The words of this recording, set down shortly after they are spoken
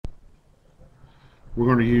We're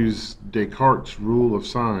going to use Descartes' rule of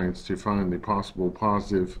signs to find the possible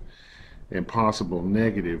positive and possible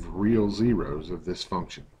negative real zeros of this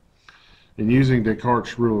function. In using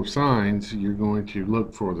Descartes' rule of signs, you're going to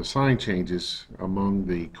look for the sign changes among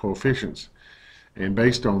the coefficients. And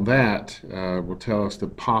based on that, will tell us the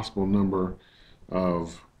possible number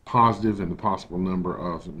of positive and the possible number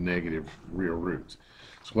of negative real roots.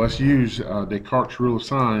 So let's use Descartes' rule of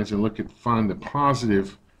signs and find the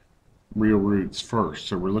positive real roots first.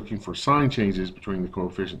 So we're looking for sign changes between the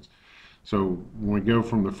coefficients. So when we go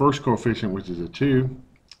from the first coefficient, which is a 2,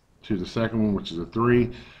 to the second one, which is a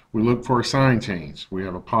 3, we look for a sign change. We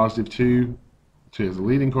have a positive 2 to the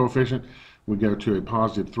leading coefficient. We go to a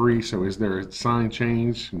positive 3. So is there a sign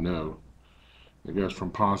change? No. It goes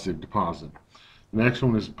from positive to positive. The next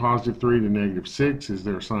one is positive 3 to negative 6. Is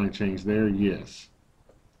there a sign change there? Yes.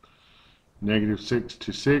 Negative 6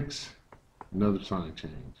 to 6, another sign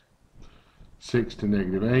change. 6 to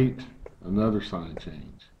negative 8, another sign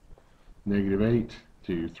change. Negative 8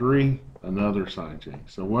 to 3, another sign change.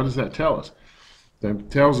 So what does that tell us?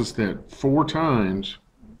 That tells us that 4 times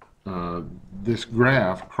this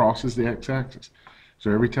graph crosses the x-axis.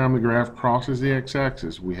 So every time the graph crosses the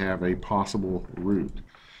x-axis, we have a possible root.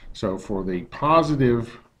 So for the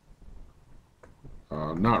positive,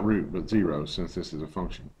 not root, but zeros, since this is a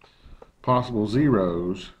function, possible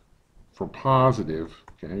zeros for positive,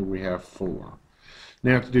 okay, we have 4.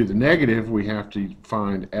 Now to do the negative, we have to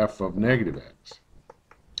find f of negative x.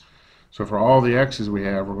 So for all the x's we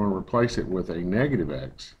have, we're going to replace it with a negative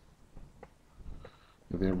x,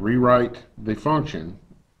 and then rewrite the function,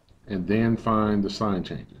 and then find the sign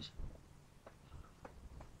changes.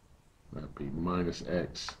 That would be minus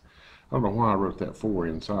x. I don't know why I wrote that 4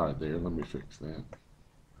 inside there. Let me fix that.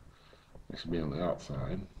 It should be on the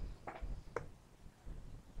outside.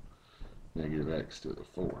 Negative x to the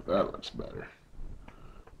 4th. That looks better.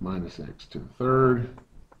 Minus x to the 3rd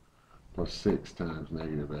plus 6 times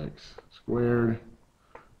negative x squared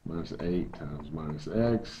minus 8 times minus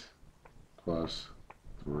x plus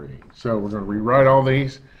 3. So we're going to rewrite all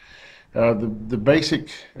these. The basic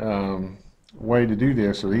way to do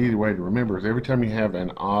this, or the easy way to remember, is every time you have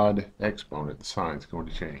an odd exponent, the sign's going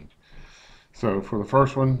to change. So for the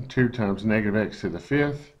first one, 2 times negative x to the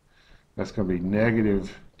 5th, that's going to be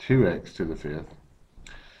negative 2x to the 5th.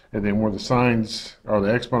 And then where the signs, or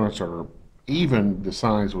the exponents are even, the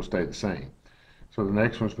signs will stay the same. So the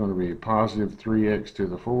next one's going to be a positive 3x to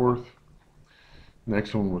the 4th.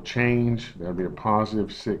 Next one will change. That'll be a positive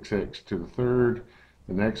 6x to the 3rd.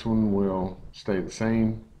 The next one will stay the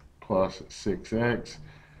same, plus 6x.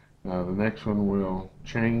 The next one will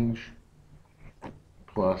change,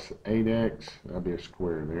 plus 8x. That'll be a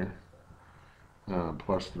square there,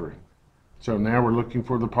 plus 3. So now we're looking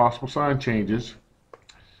for the possible sign changes.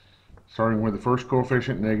 Starting with the first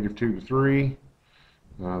coefficient, negative 2 to 3.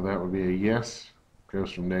 That would be a yes.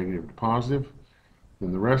 Goes from negative to positive.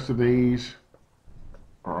 Then the rest of these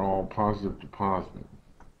are all positive to positive.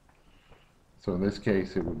 So in this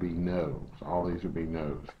case, it would be no's. All these would be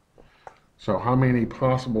no's. So how many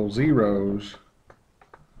possible zeros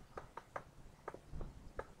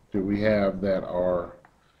do we have that are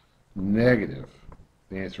negative?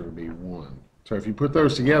 The answer would be 1. So if you put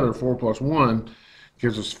those together, 4 plus 1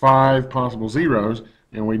 gives us 5 possible zeros,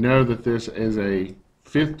 and we know that this is a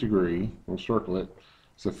 5th degree. We'll circle it.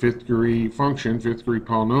 It's a 5th degree function, 5th degree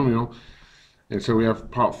polynomial, and so we have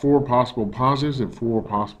 4 possible positives and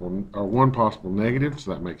 1 possible negative,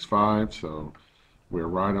 so that makes 5. So we're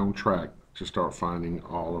right on track to start finding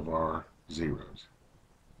all of our zeros.